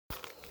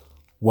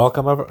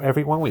Welcome,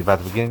 everyone. We're about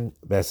to begin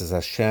B'ezras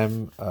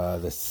Hashem,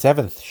 the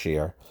seventh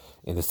shir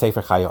in the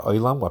Sefer Chayei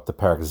Olam. We're up to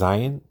Perek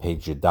Zayin,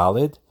 page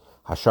Yudalid,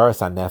 Hasharas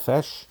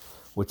HaNefesh,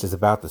 which is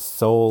about the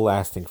soul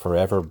lasting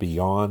forever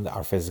beyond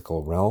our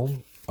physical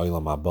realm,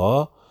 Olam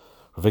Haba.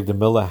 Avigdor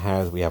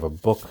Miller we have a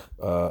book,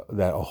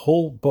 a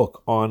whole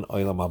book on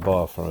Olam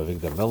Haba from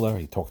Avigdor Miller.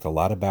 He talked a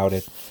lot about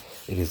it.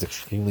 It is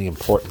extremely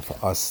important for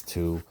us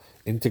to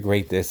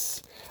integrate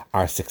this.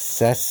 Our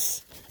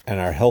success and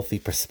our healthy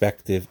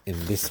perspective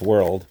in this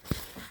world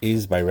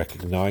is by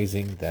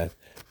recognizing that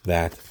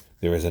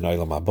there is an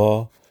Olam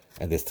Haba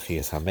and there's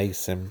Tchias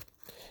HaMeisim,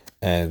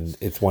 and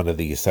it's one of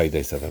the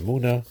Yesaides of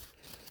Emunah.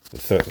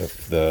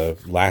 The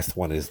last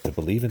one is to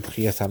believe in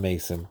Tchias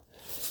HaMeisim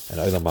and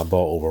Olam Haba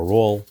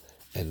overall,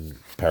 and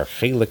Perek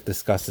Chelik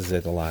discusses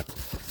it a lot,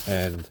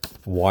 and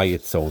why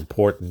it's so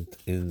important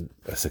in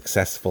a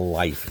successful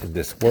life in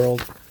this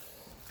world.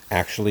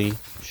 Actually,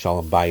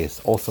 Shalom Bayis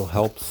also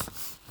helps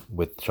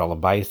with Shalom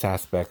Bayis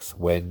aspects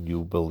when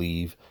you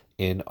believe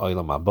in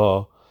Olam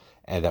Haba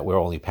and that we're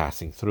only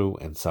passing through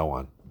and so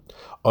on.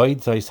 The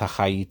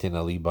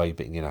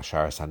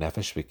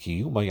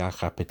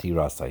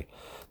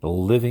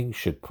living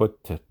should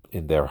put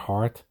in their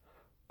heart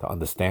to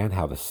understand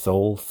how the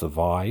soul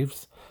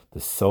survives. The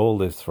soul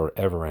lives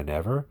forever and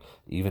ever,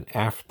 even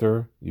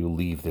after you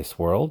leave this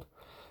world.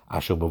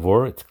 Asher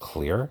Mavur, it's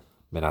clear.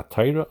 Min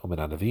Torah, Min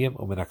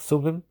Neviim, Min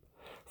Ksubim,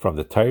 from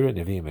the Torah,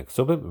 Neviim, and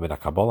Ksubim, Min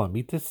Kabbalah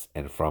Mitis,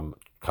 and from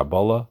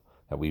Kabbalah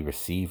that we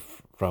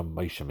receive from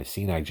Moshe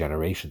Sinai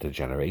generation to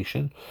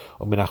generation,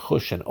 Min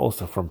Chush, and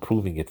also from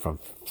proving it, from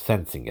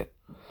sensing it.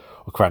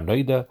 Ukra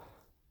Noida,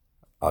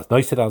 as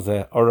Noisid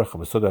Alzeh, Orach,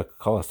 Mesuda,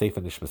 Kol Sefer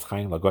Nishmas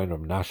Chaim, Lagoin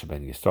Ram Nasha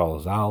ben Yisrael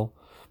Zal.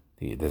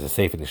 There's a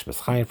Sefer Nishmas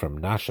Chaim from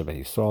Nasha ben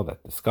Yisrael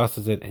that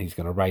discusses it, and he's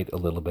going to write a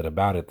little bit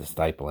about it, the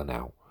Stipler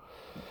now.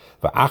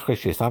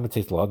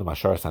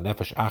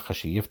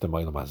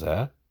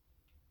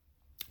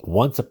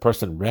 Once a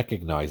person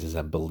recognizes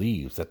and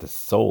believes that the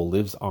soul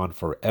lives on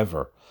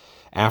forever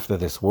after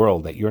this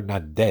world, that you're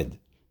not dead,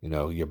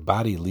 your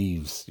body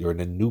leaves, you're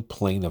in a new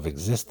plane of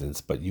existence,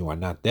 but you are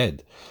not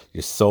dead.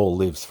 Your soul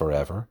lives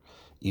forever,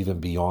 even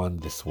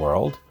beyond this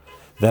world.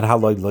 Then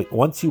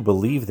once you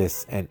believe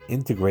this and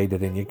integrate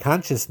it in your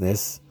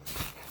consciousness,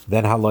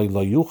 then then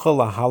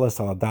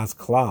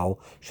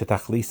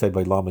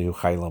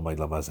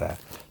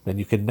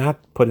you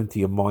cannot put into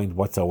your mind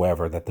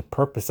whatsoever that the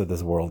purpose of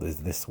this world is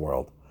this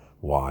world.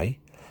 Why?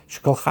 He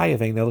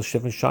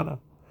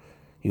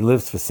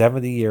lives for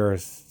 70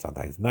 years,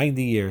 sometimes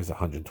 90 years,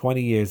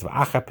 120 years.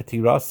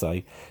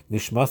 The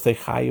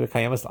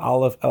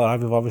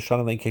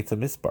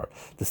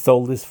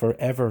soul lives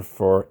forever,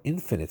 for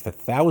infinite, for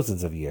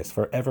thousands of years,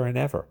 forever and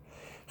ever.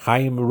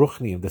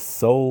 The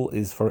soul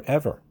is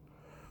forever.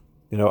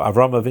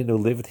 Avram Avinu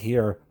lived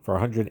here for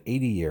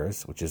 180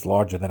 years, which is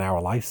larger than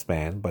our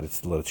lifespan, but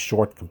it's a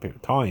short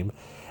time.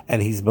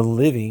 And he's been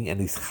living,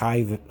 and he's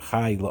chai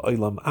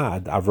la'olam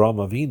ad. Avram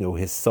Avinu,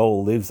 his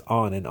soul lives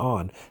on and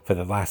on for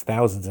the last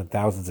thousands and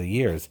thousands of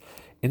years,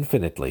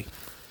 infinitely.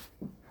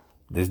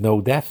 There's no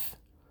death.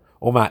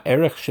 What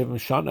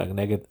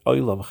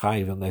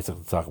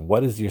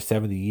is your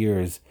 70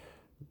 years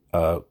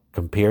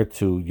compared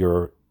to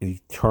your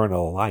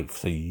eternal life?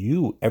 So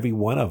every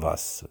one of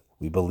us,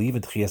 we believe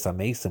in Tchias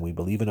HaMeisim, we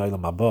believe in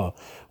Olam Haba.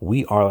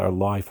 We are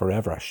alive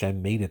forever.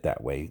 Hashem made it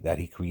that way, that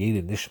He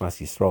created Nishmas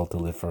Yisrael to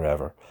live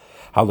forever.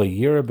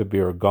 Halayira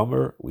bebir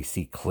gomer, we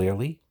see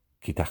clearly.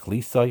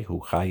 Kitachlisai hu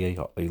Chayei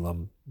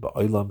ha'olam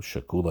ba'olam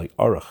shekulai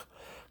arach.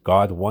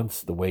 God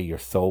wants the way your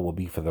soul will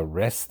be for the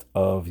rest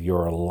of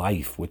your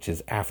life, which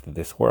is after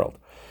this world.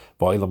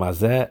 Ba'olam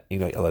hazeh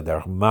ino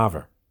eladerach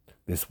maver.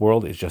 This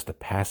world is just a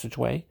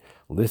passageway.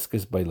 To be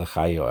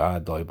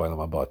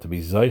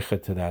zoicha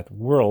to that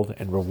world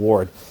and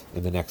reward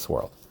in the next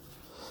world.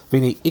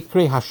 The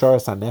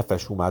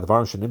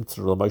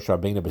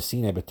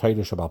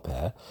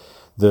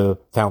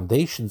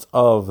foundations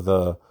of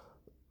the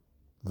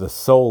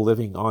soul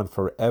living on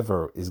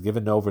forever is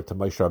given over to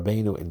Moshe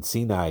Rabbeinu in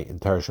Sinai in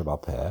Torah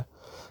Shebal Peh.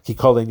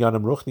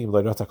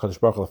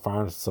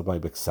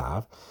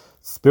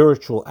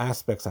 Spiritual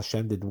aspects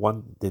Hashem did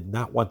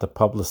not want to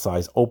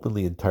publicize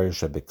openly in Torah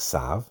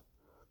Shebiksav.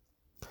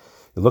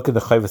 You look at the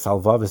Chovos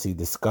Halevavos, he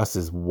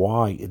discusses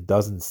why it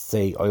doesn't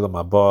say Olam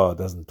Haba,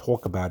 doesn't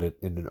talk about it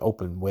in an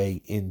open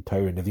way in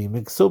Torah Neviim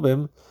and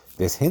Ksubim.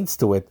 There's hints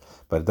to it,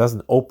 but it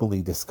doesn't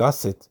openly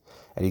discuss it,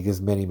 and he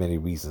gives many, many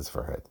reasons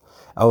for it.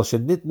 Most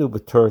of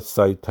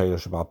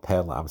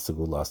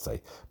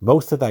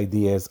the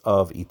ideas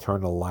of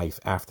eternal life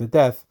after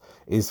death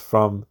is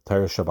from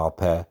Torah Shebal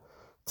Peh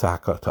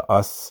to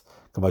us.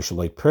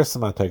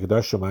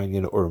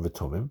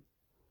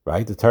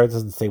 Right? The Torah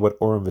doesn't say what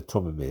Urim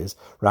V'Tumim is.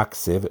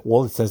 Raksiv,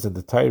 all it says in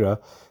the Torah,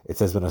 it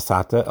says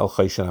V'nasata el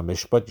Choshen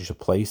HaMishpat, you should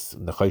place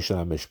in the Choshen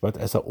HaMishpat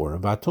as a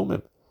Urim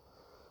V'Tumim.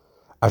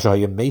 Asher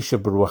Hayamesha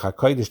B'Ruach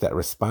HaKodesh, that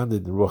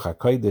responded in Ruach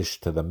HaKodesh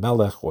to the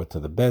Melech, or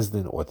to the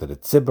Bezdin, or to the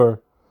Tzibur.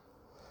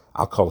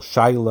 I'll call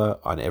Shaila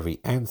on every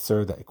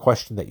answer, that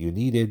question that you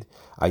needed.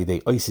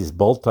 They Isis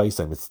Boltais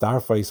and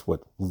Mitzdarfais,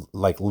 what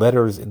like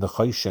letters in the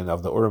Chayshin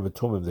of the Urim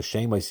Tumim, the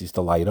Shemais used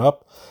to light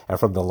up, and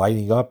from the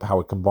lighting up, how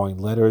it combined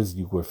letters,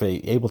 you were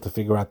able to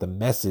figure out the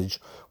message,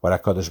 what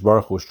HaKadosh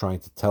Baruch Hu was trying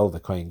to tell the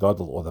Kohen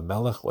Gadol or the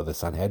Melech or the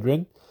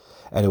Sanhedrin,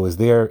 and it was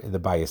there in the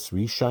Bayis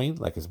Rishain,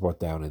 like it's brought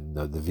down in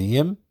the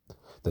Viyim,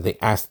 that they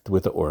asked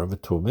with the Urim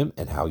Tumim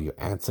and how you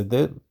answered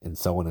them, and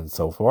so on and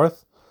so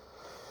forth.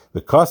 The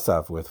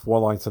Kosav, with 4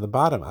 lines on the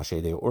bottom,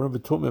 the Urim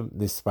V'Tumim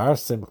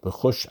nisparsim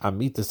b'chush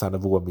amitas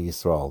hanavuah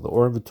b'Yisrael. The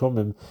Urim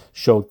V'Tumim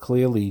showed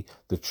clearly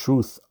the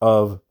truth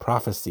of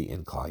prophecy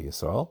in Klal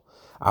Yisrael.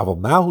 Aval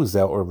mahu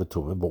zeh Urim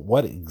V'Tumim, but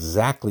what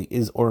exactly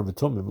is Urim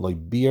V'Tumim? Lo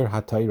bir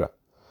haTorah.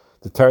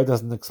 The Torah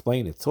doesn't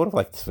explain it. It's sort of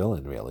like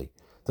tefillin, really.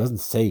 It doesn't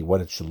say what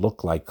it should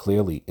look like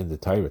clearly in the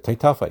Torah.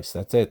 Teitafais,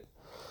 that's it.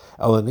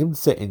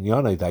 Elanimtze in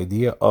Yonai, the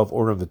idea of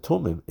Urim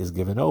V'Tumim is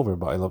given over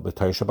by the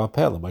Torah Shabbat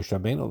Peh, Moshe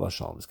Rabbeinu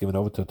Lashalom. It's given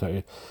over to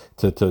Moshe,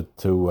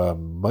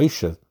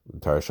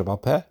 Torah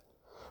Shabbat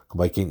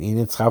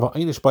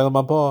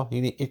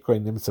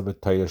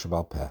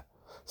Peh.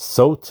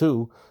 So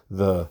too,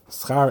 the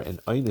Schar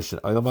and Einish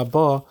and Olam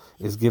Haba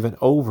is given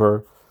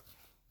over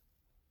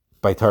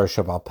by Torah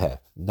Shabbat Peh,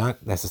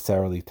 not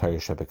necessarily Torah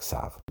Shabbat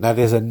Ksav. Now,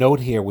 there's a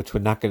note here which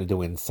we're not going to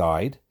do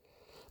inside,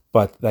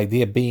 but the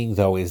idea being,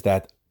 though, is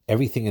that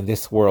everything in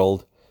this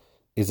world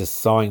is a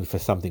sign for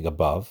something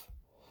above.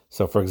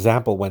 So, for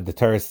example, when the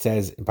Torah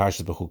says in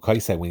Parshas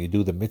B'chukaisai, when you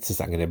do the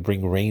mitzvahs, I'm going to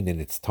bring rain in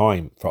its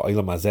time for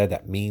Olam Hazeh,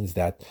 that means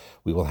that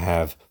we will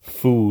have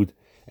food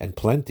and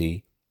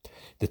plenty.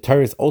 The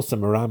Torah is also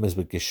merames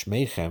with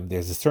Gishmeichem.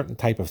 There's a certain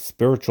type of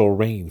spiritual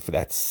rain for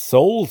that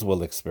souls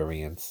will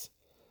experience.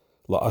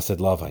 La'asad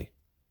lavai.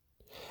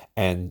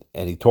 And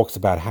he talks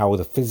about how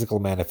the physical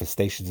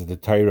manifestations of the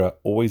Torah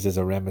always is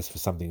a remiss for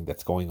something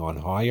that's going on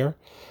higher.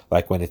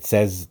 Like when it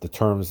says the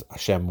terms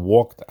Hashem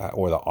walked,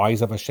 or the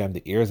eyes of Hashem,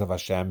 the ears of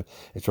Hashem,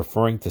 it's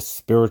referring to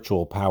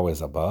spiritual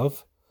powers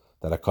above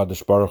that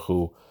HaKadosh Baruch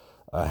Hu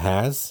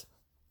has.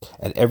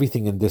 And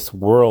everything in this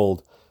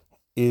world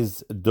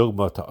is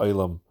dogma to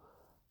Olam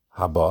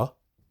Haba.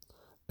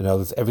 In other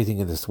words, everything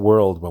in this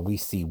world, when we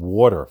see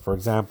water, for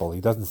example, he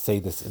doesn't say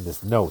this in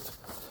this note,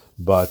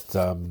 but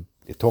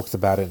it talks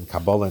about it in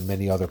Kabbalah and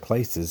many other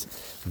places,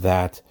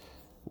 that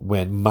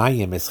when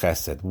mayim is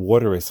chesed,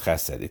 water is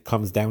chesed, it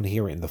comes down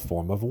here in the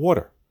form of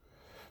water.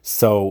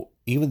 So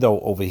even though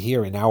over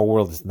here in our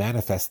world is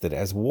manifested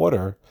as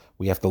water,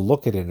 we have to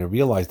look at it and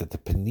realize that the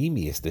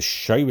panemius, the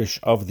shirish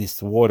of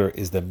this water,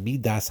 is the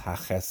midas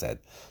hachesed,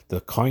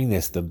 the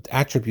kindness, the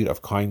attribute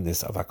of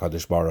kindness of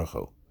HaKadosh Baruch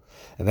Hu.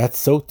 And that's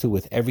so too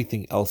with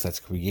everything else that's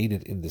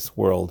created in this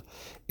world.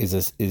 There's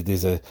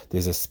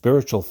a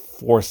spiritual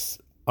force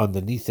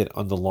underneath it,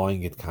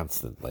 underlying it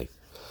constantly.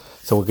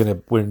 So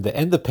we're in the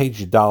end of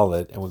page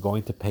Yudalit, and we're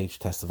going to page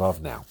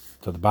Tesvav now.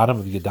 So the bottom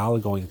of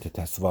Yudalit going to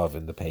Tesvav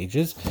in the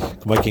pages.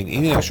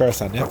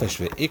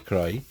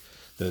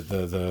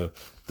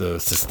 The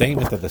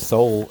sustainment of the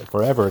soul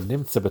forever,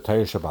 nimtza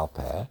b'Torah Shabbat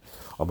Peh,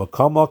 or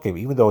Makom,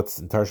 even though it's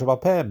in Torah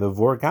Shabbat Peh,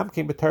 Mevor Gam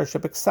came b'Torah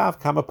Shabbat Ksav,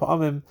 Kama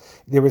Pa'amim,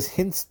 there is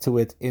hints to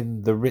it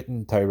in the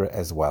written Torah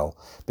as well.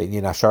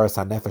 B'inyan Asharas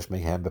HaNefesh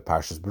Mehem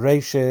b'Parshas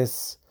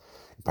Bereishis.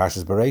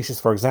 Parshas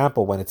Bereishis, for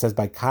example, when it says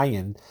by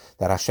Cain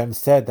that Hashem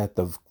said that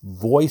the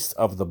voice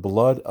of the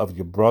blood of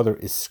your brother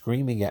is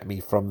screaming at me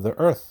from the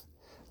earth,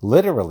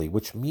 literally,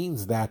 which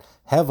means that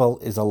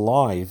Hevel is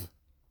alive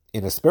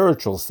in a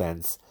spiritual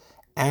sense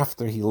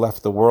after he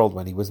left the world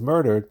when he was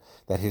murdered,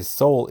 that his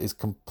soul is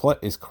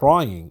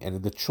crying,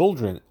 and the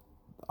children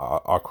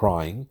are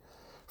crying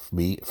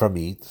from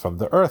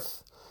the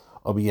earth.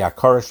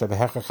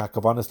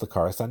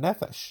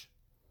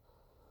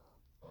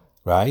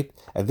 Right?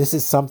 And this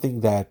is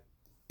something that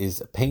is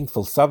a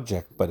painful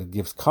subject, but it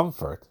gives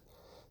comfort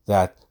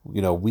that,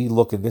 we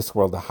look in this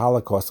world, the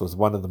Holocaust was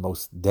one of the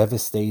most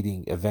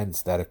devastating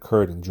events that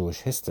occurred in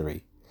Jewish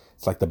history.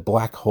 It's like the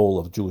black hole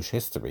of Jewish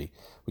history.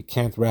 We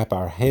can't wrap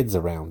our heads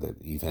around it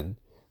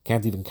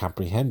can't even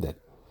comprehend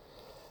it.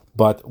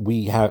 But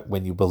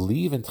when you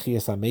believe in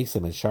Tchias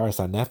HaMesim and Sharas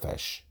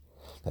HaNefesh,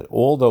 that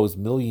all those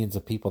millions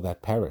of people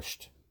that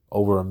perished,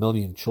 over 1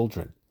 million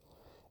children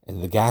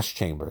in the gas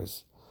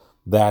chambers,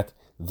 that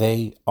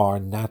they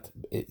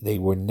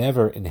were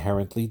never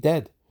inherently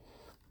dead,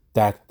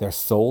 that their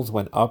souls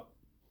went up,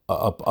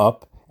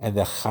 and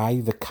the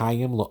Chai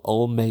v'Kayim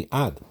l'ol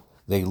me'ad,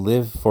 they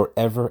live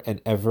forever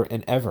and ever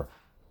and ever.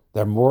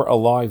 They're more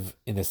alive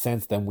in a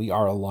sense than we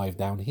are alive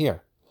down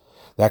here.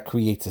 That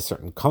creates a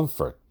certain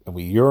comfort, and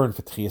we yearn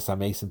for Tchias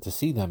HaMesim to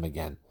see them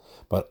again.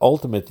 But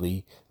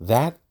ultimately,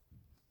 that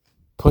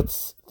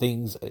puts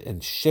things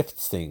and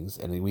shifts things,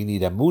 and we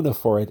need emunah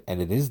for it, and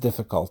it is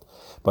difficult.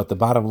 But the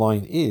bottom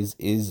line is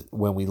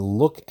when we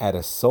look at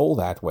a soul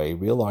that way,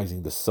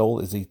 realizing the soul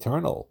is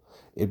eternal,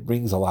 it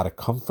brings a lot of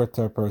comfort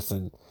to a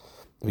person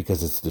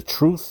because it's the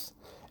truth,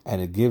 and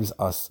it gives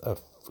us a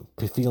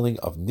feeling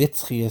of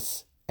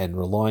nitzchias and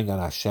relying on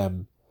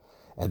Hashem,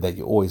 and that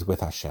you're always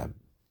with Hashem.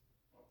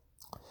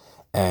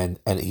 And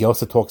he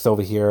also talks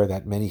over here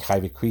that many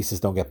chayvei krisis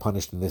don't get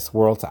punished in this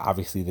world, so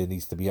obviously there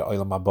needs to be an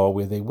olam haba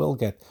where they will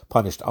get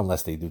punished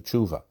unless they do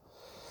tshuva.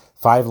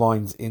 5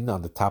 lines in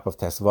on the top of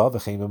Tesvav,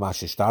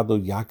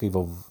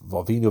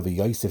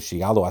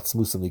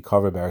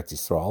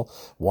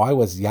 why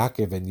was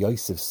Yaakov and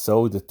Yosef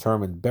so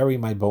determined? Bury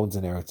my bones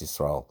in Eretz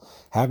Yisrael.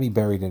 Have me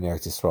buried in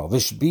Eretz Yisrael.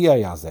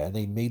 And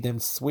they made them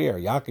swear.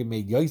 Yaakov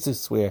made Yosef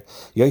swear.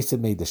 Yosef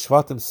made the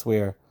Shvatim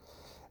swear.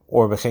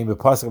 Or became the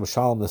pasuk of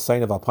Shalom, the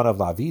sign of Alpanav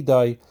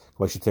Lavidai,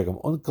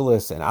 Vashitegam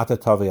Unkelis, and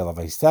Atatavi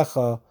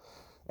Alavaisecha,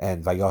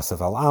 and Vayosef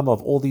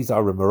Alamav. All these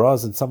are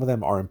Remiraz, and some of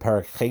them are in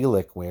Parak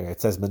Chelik, where it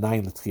says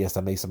Menayin L'Tchias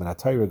HaMesam and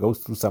HaTorah, goes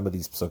through some of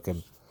these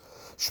psukim.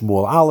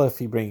 Shmuel Aleph,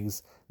 he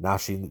brings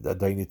Nashi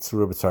Daini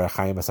Tzura B'Tzarech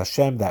Chaim Es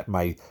Hashem, that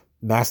my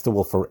master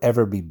will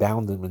forever be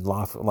bound in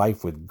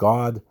life with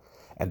God,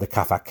 and the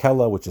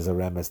Kafakela, which is a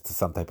remez to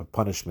some type of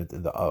punishment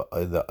in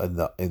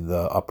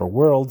the upper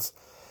worlds.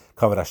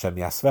 Kavod Hashem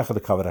Yasvecha,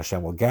 the Kavod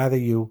Hashem will gather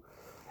you.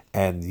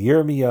 And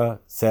Yirmiyah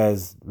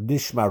says,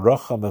 Nishma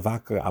Rachel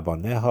Mevaka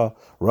Aboneha.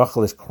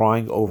 Rachel is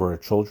crying over her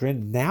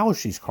children. Now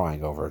she's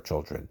crying over her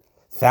children.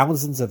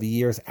 Thousands of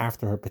years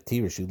after her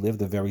patira, she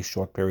lived a very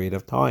short period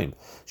of time.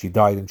 She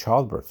died in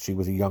childbirth. She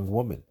was a young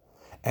woman.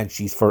 And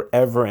she's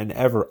forever and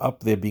ever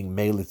up there being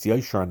Melitz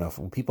Yosher enough.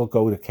 When people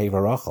go to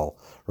Keva Rachel,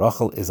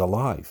 Rachel is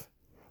alive.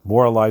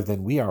 More alive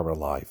than we are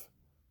alive.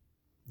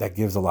 That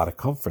gives a lot of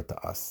comfort to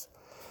us.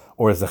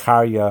 Or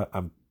Zechariah,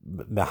 I'm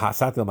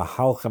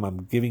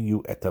giving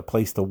you at a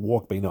place to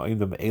walk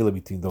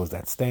between those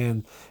that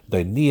stand,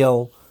 they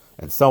kneel,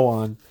 and so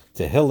on.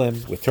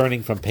 Tehillim, we're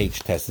turning from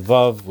page Tes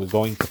Vav, we're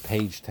going to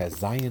page Tes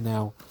Zayin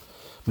now.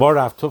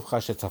 Morav tufcha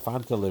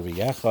shetzafanta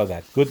l'riyecha,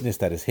 that goodness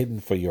that is hidden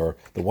for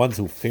the ones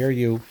who fear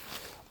you.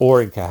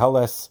 Or in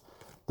Keheles,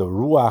 the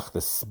Ruach,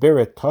 the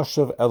Spirit,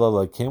 Toshav El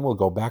Elokim, will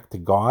go back to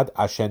God,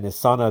 Ashen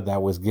Nisana,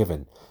 that was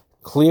given.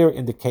 Clear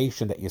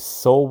indication that your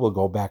soul will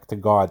go back to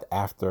God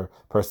after a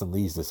person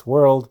leaves this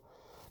world.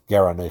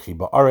 Gera Nechi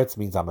Ba'aretz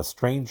means I'm a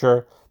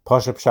stranger.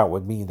 Pashup Pshat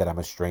would mean that I'm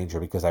a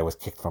stranger because I was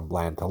kicked from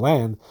land to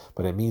land,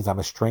 but it means I'm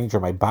a stranger.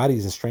 My body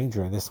is a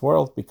stranger in this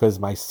world because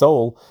my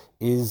soul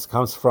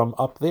comes from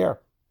up there.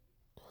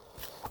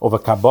 Over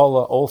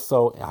Kabbalah,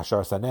 also,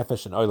 Ashar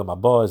Sanefesh and Olam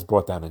Haba is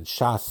brought down in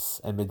Shas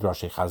and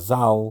Midrash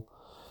Chazal,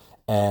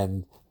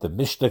 and the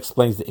Mishnah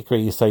explains the Ikra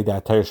Yisai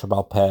Da'atayr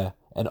Shabal Peh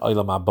and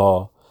Olam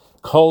Haba.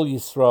 Kol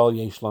Yisrael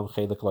Yeshlam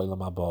Chelik Olam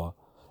Haba,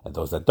 and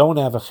those that don't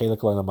have a Chelik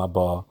Olam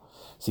Haba.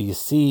 So you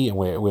see, and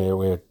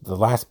where the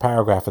last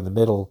paragraph in the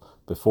middle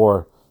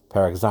before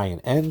Parak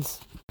Zayin ends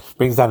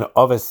brings down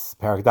Ovis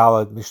Parak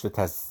Dalad Mishnah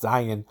Tes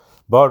Zayin.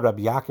 But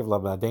Rabbi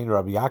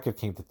Yaakov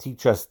came to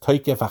teach us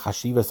Toikef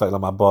HaChashivas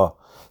Olam Haba,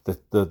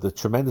 the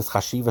tremendous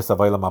Chashivas of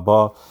Olam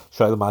Haba.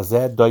 Sholam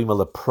Hazeh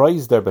Doimel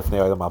praise there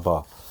b'fnei Olam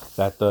Haba,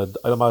 that the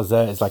Olam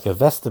Hazeh is like a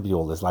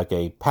vestibule, is like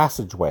a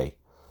passageway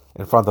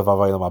in front of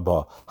Olam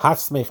Haba.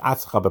 Hatzmech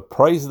Atzcha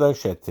beproizda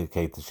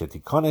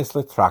shetikones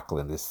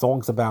letraklin. There's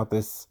songs about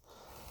this,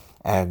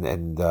 and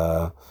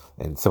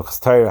Simchas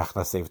Torah,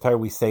 Achnas Torah,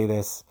 we say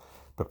this.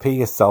 Prepare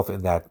yourself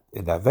in that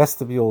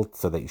vestibule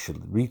so that you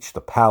should reach the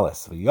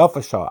palace. One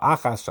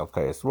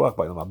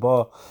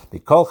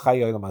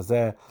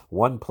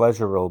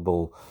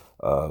pleasurable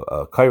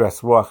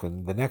kairas ruach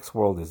in the next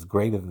world is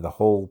greater than the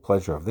whole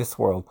pleasure of this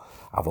world.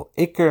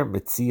 It's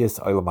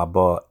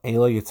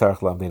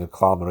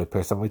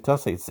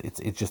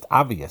just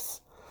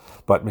obvious.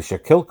 But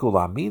Mishakilkul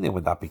Amin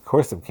would not be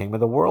cursed came in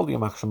the world.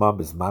 Yamachshamam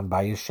Bisman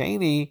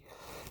Bayasheni.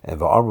 And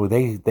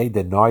they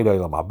denied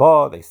Olam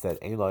Haba. They said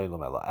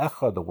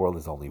the world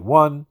is only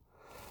one.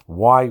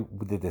 Why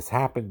did this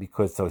happen?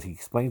 Because so he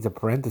explains in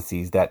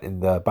parentheses that in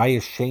the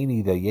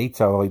Bayasheni the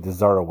Yetzer Avodah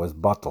Zarah was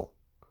batal.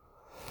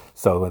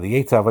 So when the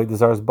Yetzer Avodah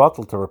Zarah is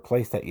batal, to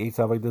replace that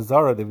Yetzer Avodah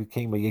Zarah, there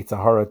became a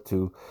Yetzer Hara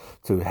to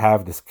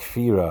have this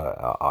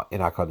kfira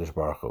in HaKadosh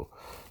Baruch Hu.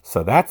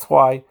 So that's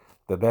why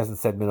the Bezin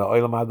said Mina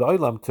Olam Ad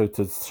Olam to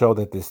show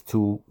that there's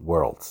two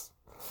worlds.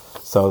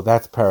 So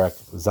that's Parak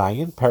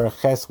Zayin.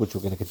 Parak Ches, which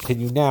we're going to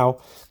continue now,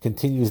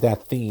 continues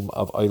that theme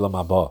of Olam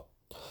Haba.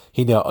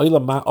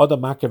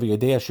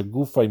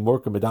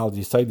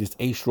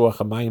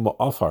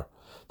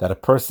 That a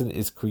person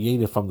is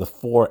created from the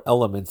 4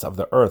 elements of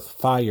the earth: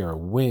 fire,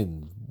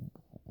 wind,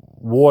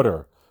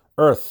 water,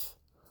 earth.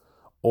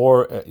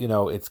 Or,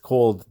 it's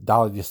called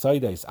Dalad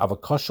Yisaides.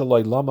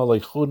 Avakashaloi lama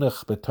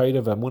leichunech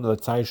betayra v'amunah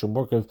l'tzayir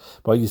shemurkev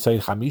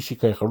b'yisayid chamishi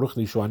keicharuch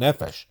nishu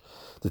hanefesh.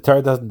 The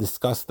Torah doesn't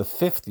discuss the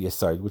 5th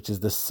Yisaid, which is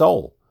the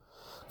soul.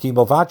 A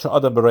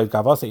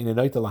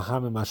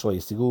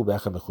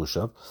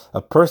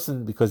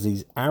person, because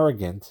he's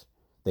arrogant,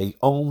 a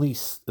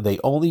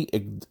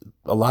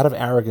lot of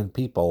arrogant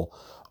people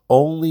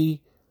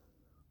only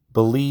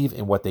believe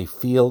in what they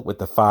feel with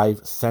the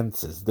 5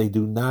 senses. They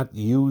do not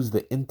use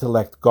the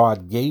intellect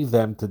God gave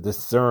them to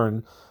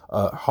discern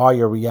a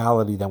higher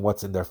reality than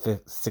what's in their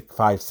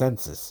 5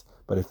 senses.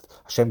 But if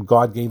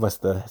God gave us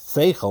the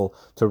seichel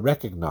to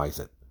recognize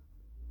it.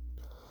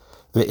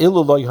 The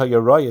iluloi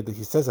hayaraya, that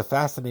he says a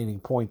fascinating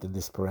point in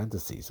this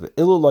parentheses. The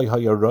iluloi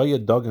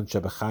hayaraya dogan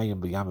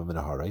shebechayim b'yamim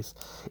minahares.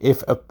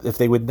 If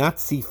they would not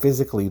see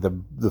physically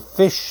the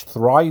fish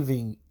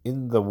thriving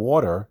in the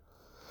water,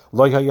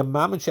 loi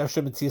hayamamin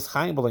she'ashem mitzias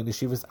chayim b'lei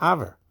neshivas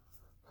aver.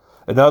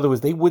 In other words,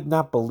 they would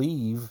not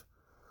believe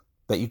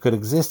that you could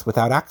exist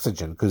without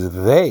oxygen, because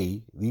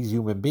these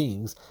human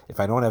beings, if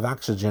I don't have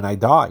oxygen, I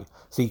die.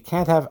 So you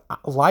can't have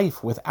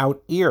life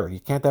without air. You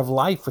can't have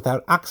life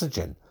without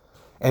oxygen.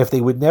 And if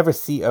they would never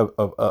see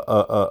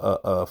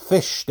a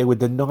fish, they would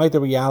deny the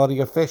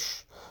reality of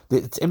fish.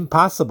 It's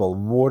impossible.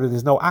 Water,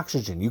 there's no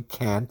oxygen. You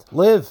can't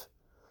live.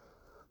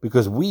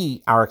 Because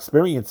our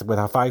experience with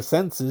our five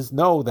senses,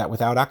 know that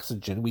without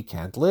oxygen, we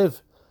can't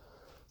live.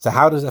 So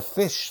how does a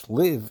fish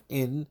live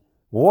in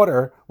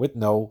water with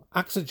no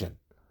oxygen?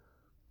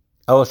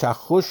 But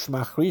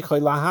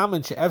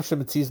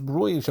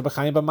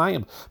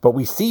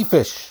we see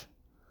fish.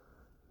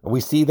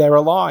 We see they're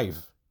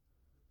alive.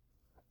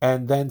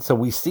 And then, so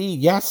we see,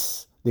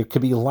 yes, there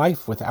could be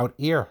life without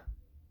air.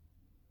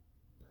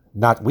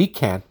 We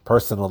can't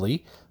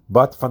personally,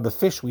 but from the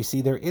fish we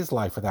see there is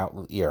life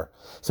without air.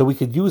 So we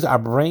could use our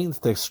brains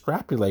to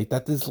extrapolate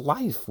that there's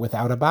life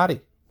without a body.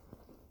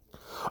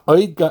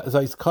 Right?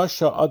 It's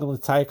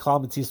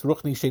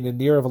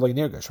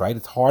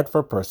hard for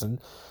a person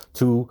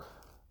to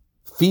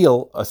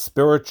feel a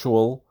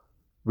spiritual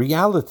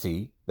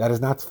reality that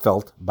is not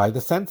felt by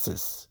the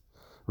senses.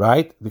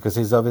 Right? Because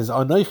his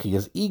anoichi,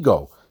 his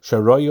ego.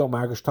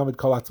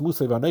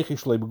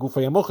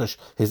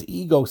 His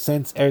ego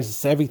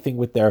senses everything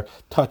with their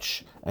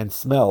touch and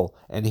smell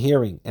and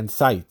hearing and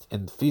sight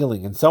and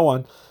feeling and so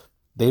on.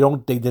 They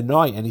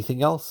deny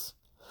anything else.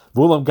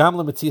 But the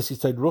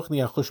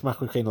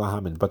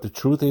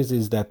truth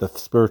is that the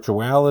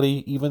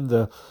spirituality,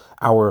 even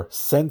our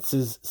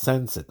senses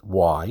sense it.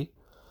 Why?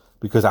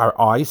 Because our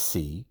eyes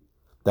see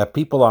that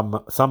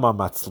some are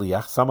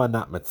matzliach, some are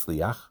not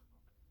matzliach.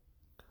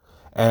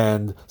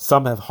 And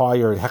some have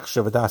higher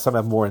hechshavada, some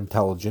have more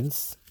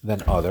intelligence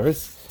than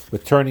others. We're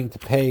turning to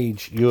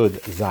page Yud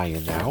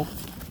Zayin now,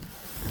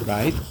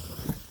 right?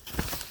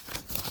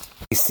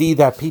 We see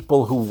that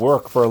people who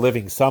work for a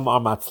living, some are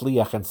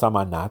matzliach and some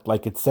are not.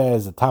 Like it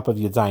says at the top of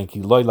Yud Zayin,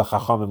 ki loy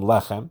lachachamim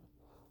lechem.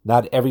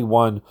 Not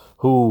everyone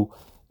who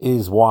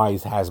is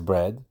wise has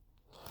bread.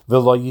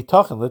 V'lo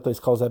yitachin litlis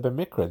kol zeh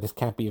b'mikra. This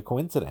can't be a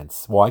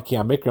coincidence. Why? Ki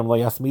amikram lo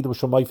yasmidu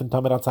b'shomayif and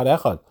tamed atzad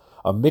echad.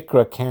 A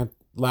mikra can't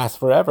last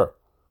forever.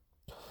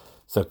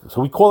 So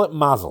we call it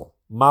mazel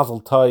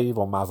tov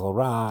or mazel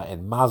ra,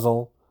 and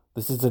mazel.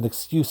 This is an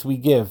excuse we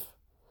give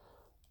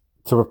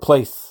to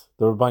replace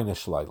the Rabbeinu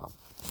Shloim.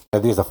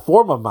 There's a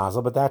form of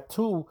mazel, but that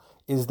too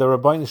is the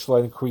Rabbeinu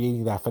Shloim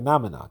creating that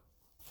phenomenon.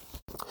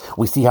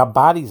 We see how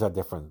bodies are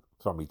different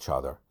from each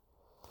other.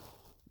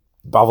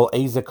 Right,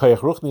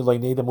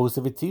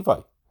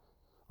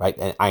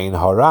 and ayin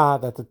hara,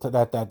 that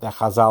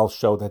Chazal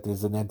show that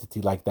there's an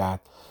entity like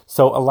that.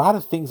 So a lot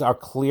of things are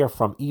clear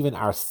from even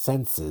our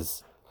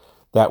senses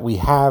that we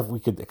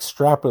could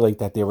extrapolate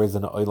that there is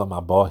an Olam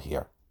Haba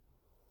here.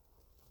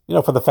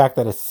 For the fact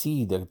that a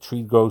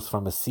tree grows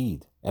from a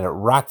seed, and it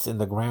rots in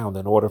the ground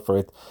in order for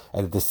it,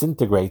 and it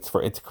disintegrates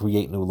for it to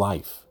create new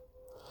life.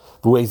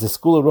 And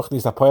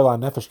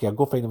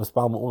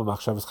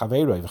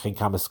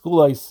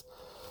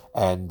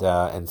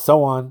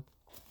so on.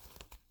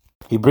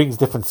 He brings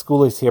different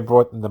skulas here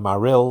brought in the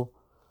Maril,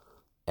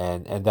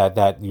 and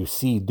that you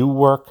see do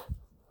work.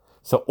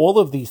 So all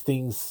of these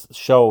things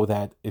show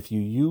that if you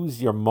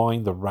use your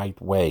mind the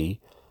right way,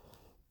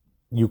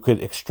 you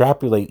could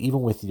extrapolate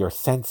even with your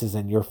senses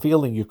and your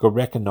feeling. You could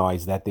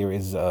recognize that there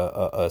is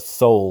a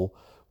soul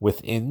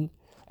within,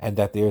 and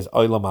that there's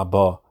Olam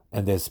Haba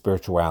and there's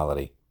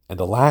spirituality. And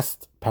the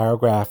last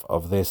paragraph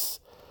of this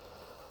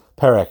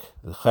perek,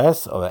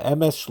 Ches of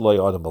Emes Shloi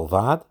Adam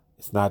Belvad.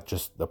 It's not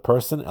just the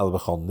person, El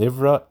B'chol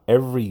Nivra,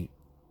 every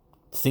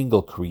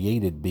single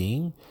created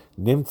being,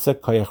 Nimtza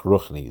Koyach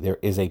Ruchni. There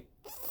is a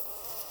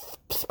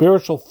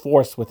spiritual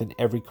force within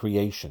every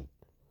creation.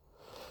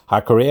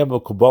 HaKareya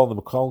Mukubal, the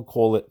Mukal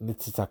call it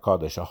Nitzitz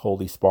HaKadosh, a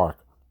holy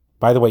spark.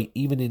 By the way,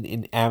 even in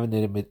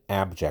inanimate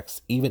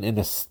objects, even in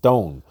a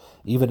stone,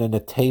 even in a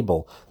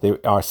table, there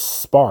are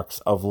sparks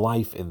of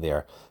life in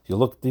there. If you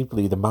look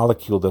deeply, the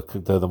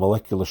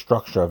molecular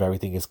structure of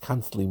everything is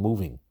constantly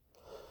moving.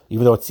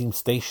 Even though it seems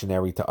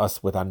stationary to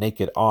us with our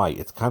naked eye,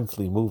 it's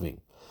constantly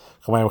moving.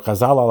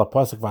 Chazal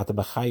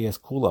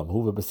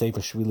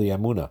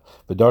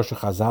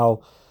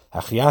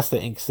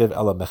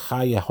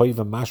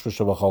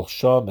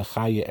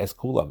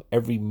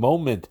every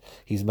moment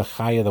he's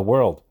mechaya the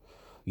world.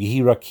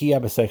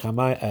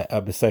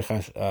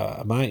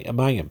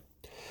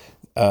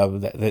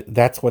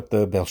 That's what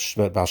the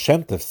Baal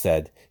Shem Tov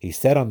said. He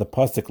said on the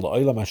pasuk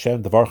L'Olam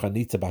Hashem Devarcha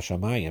Nitza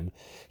B'Shamayim.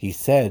 He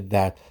said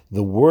that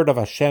the word of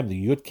Hashem,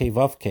 the Yud Kei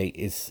Vav Kei,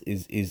 is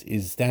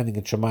standing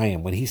in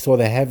Shemayim. When he saw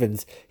the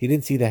heavens, he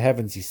didn't see the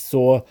heavens. He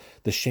saw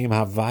the Shem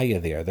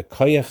Havaya there, the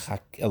Koyach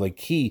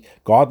Eliki,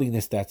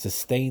 godliness that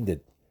sustained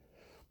it.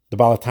 The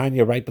Baal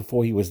Tanya, right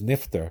before he was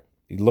nifter,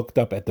 He looked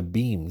up at the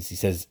beams. He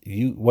says,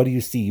 what do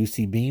you see? You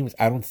see beams?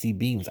 I don't see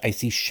beams. I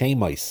see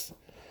shemos.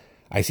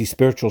 I see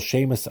spiritual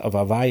shemus of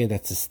Avaya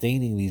that's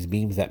sustaining these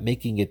beams, that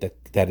making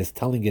it, that is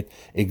telling it,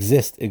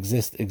 exist,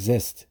 exist,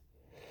 exist.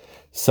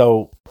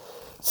 So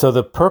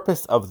the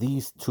purpose of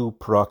these two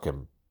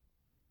prakim,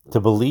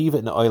 to believe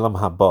in Olam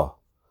Haba,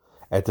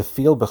 and to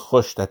feel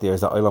bechush that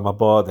there's an Olam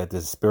Haba, that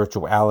there's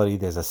spirituality,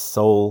 there's a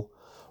soul,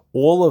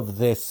 all of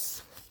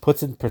this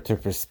puts into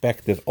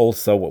perspective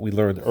also what we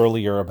learned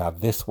earlier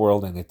about this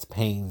world and its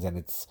pains and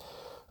its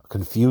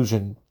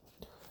confusion,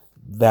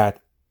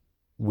 that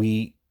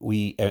we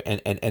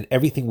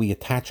everything we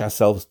attach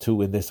ourselves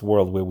to in this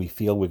world, where we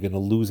feel we're going to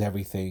lose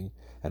everything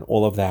and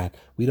all of that.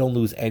 We don't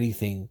lose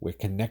anything. We're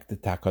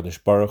connected to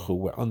HaKadosh Baruch Hu.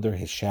 We're under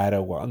His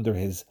shadow. We're under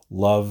His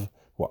love.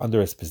 We're under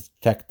His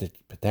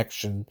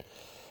protection.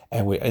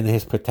 And we're in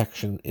His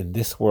protection in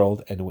this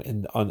world, and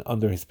we're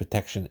under His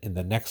protection in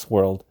the next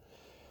world.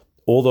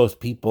 All those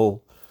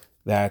people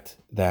that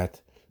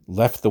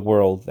left the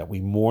world, that we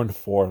mourn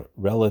for,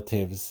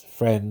 relatives,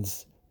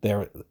 friends,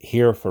 they're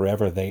here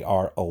forever. They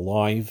are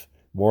alive,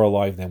 more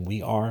alive than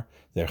we are.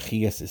 Their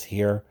chiyas is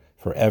here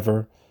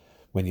forever.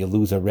 When you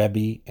lose a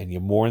Rebbe and you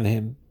mourn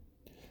him,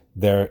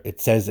 it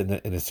says in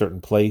a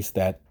certain place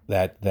that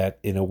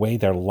in a way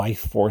their life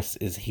force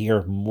is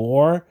here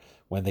more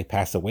when they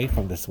pass away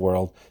from this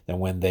world than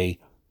when they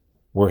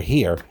were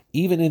here,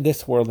 even in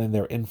this world, in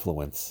their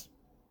influence.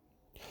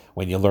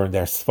 When you learn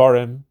their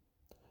Sfarim,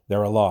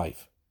 they're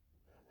alive.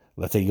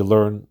 Let's say you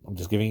learn, I'm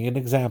just giving you an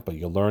example,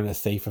 you learn a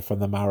Sefer from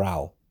the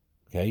Maral.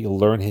 Okay, you'll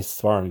learn his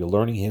Sfarim, you're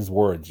learning his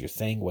words, you're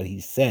saying what he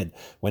said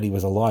when he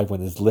was alive, when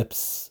his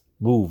lips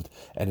moved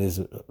and his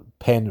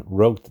pen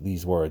wrote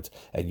these words,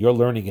 and you're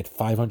learning it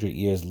 500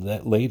 years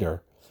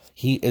later.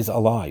 He is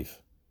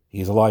alive.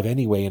 He is alive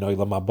anyway in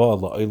Olam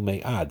Haba, La'ol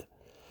Me'ad.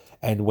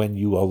 And when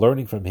you are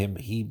learning from him,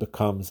 he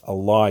becomes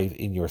alive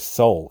in your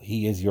soul.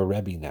 He is your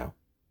Rebbe now.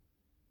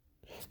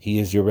 He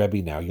is your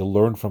Rebbe now. You'll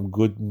learn from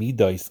good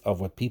midos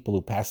of what people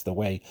who passed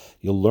away.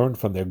 You'll learn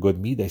from their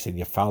good midos, and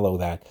you follow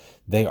that.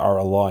 They are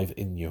alive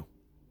in you.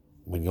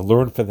 When you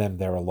learn from them,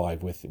 they're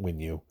alive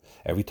within you.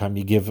 Every time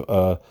you give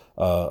money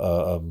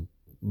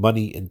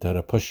into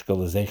the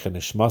pushkalization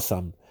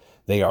nishmasam,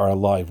 they are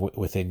alive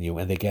within you,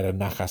 and they get a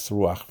nachas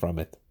ruach from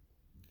it.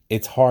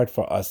 It's hard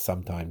for us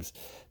sometimes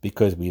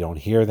because we don't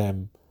hear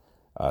them.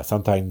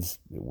 Sometimes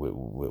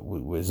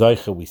we're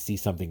zeicha, we see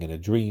something in a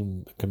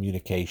dream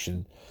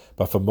communication,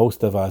 but for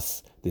most of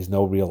us, there's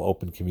no real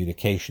open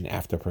communication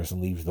after a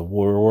person leaves the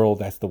world.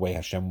 That's the way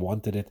Hashem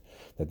wanted it,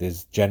 that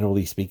there's,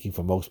 generally speaking,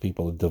 for most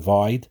people, a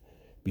divide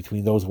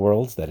between those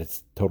worlds, that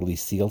it's totally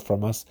sealed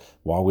from us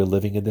while we're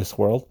living in this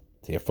world,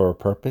 here for a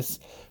purpose,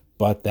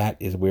 but that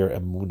is where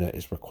emunah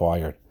is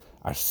required.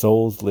 Our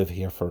souls live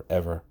here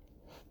forever.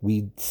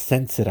 We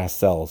sense it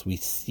ourselves. We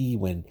see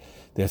when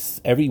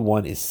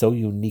everyone is so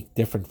unique,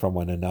 different from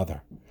one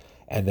another.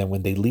 And then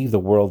when they leave the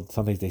world,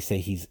 sometimes they say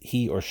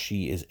he or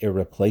she is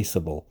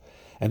irreplaceable.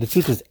 And the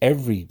truth is,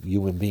 every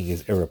human being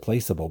is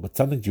irreplaceable, but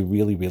sometimes you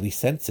really, really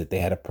sense it. They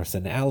had a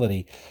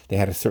personality, they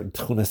had a certain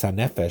tchunas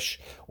hanefesh,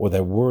 or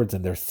their words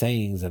and their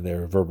sayings and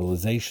their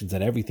verbalizations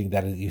and everything,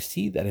 that you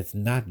see that it's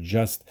not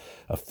just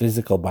a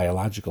physical,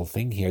 biological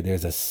thing here.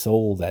 There's a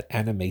soul that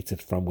animates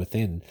it from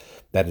within,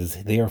 that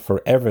is there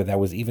forever, that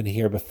was even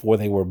here before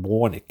they were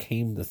born.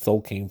 The soul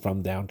came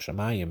from down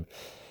Shemayim,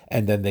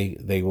 and then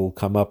they will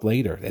come up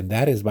later. And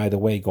that is, by the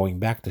way, going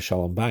back to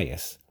Shalom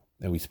Bayis.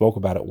 And we spoke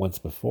about it once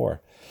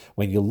before.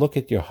 When you look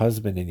at your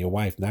husband and your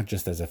wife, not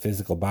just as a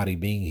physical body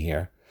being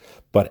here,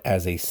 but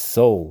as a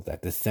soul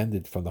that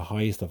descended from the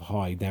highest of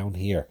high down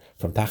here,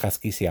 from Tachas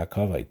Kisei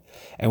HaKavod,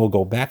 and we'll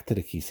go back to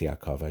the Kisei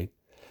HaKavod,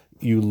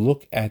 you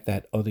look at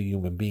that other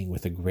human being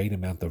with a great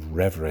amount of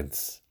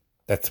reverence.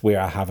 That's where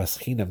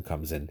Ahavas Chinam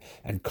comes in.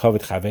 And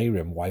Kavod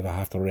Chaverim, why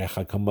V'ahavta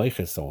Recha Kamoich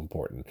is so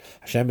important.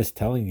 Hashem is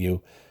telling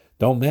you,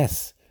 don't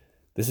mess.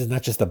 This is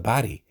not just a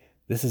body.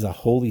 This is a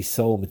holy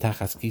soul,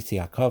 mitachas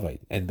kisei hakavod.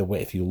 And the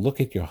way, if you look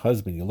at your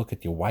husband, you look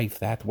at your wife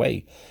that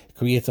way, it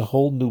creates a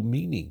whole new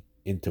meaning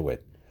into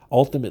it.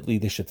 Ultimately,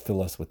 this should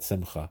fill us with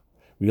simcha.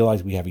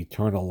 Realize we have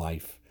eternal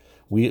life.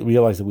 We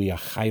realize that we are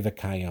chai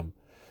v'kayam,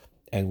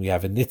 and we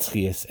have a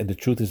nitzchias. And the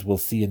truth is, we'll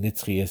see a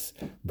nitzchias.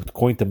 But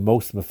according to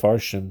most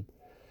mefarshim,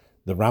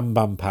 the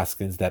Rambam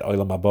paskins that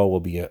Olam Haba will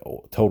be a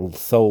total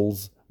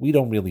souls. We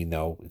don't really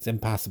know. It's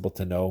impossible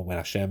to know. When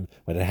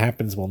it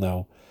happens, we'll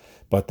know.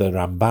 But the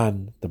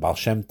Ramban, the Baal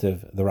Shem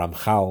Tov, the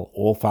Ramchal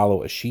all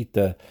follow a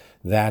shita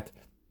that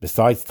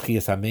besides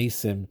Tchias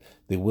HaMesim,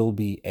 there will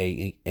be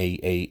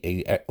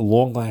a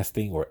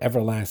long-lasting or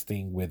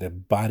everlasting, where the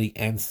body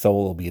and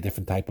soul will be a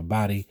different type of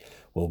body,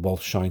 will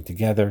both shine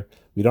together.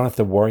 We don't have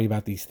to worry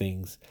about these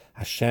things.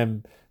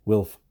 Hashem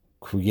will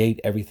create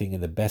everything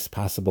in the best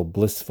possible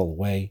blissful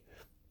way,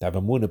 to have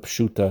a emunah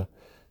pshuta,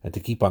 and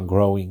to keep on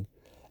growing.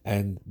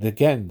 And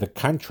again, the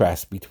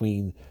contrast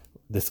between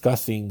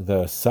discussing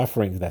the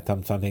suffering that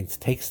sometimes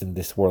takes in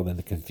this world and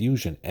the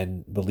confusion,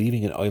 and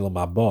believing in Olam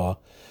Haba,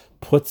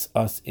 puts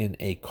us in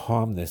a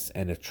calmness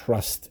and a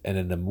trust and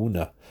an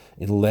emunah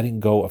in letting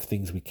go of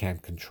things we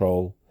can't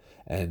control,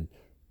 and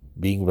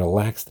being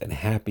relaxed and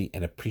happy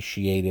and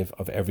appreciative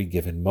of every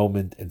given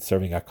moment and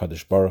serving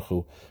HaKadosh Baruch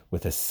Hu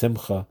with a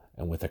simcha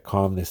and with a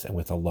calmness and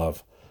with a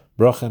love.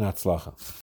 Bracha and Atzlacha.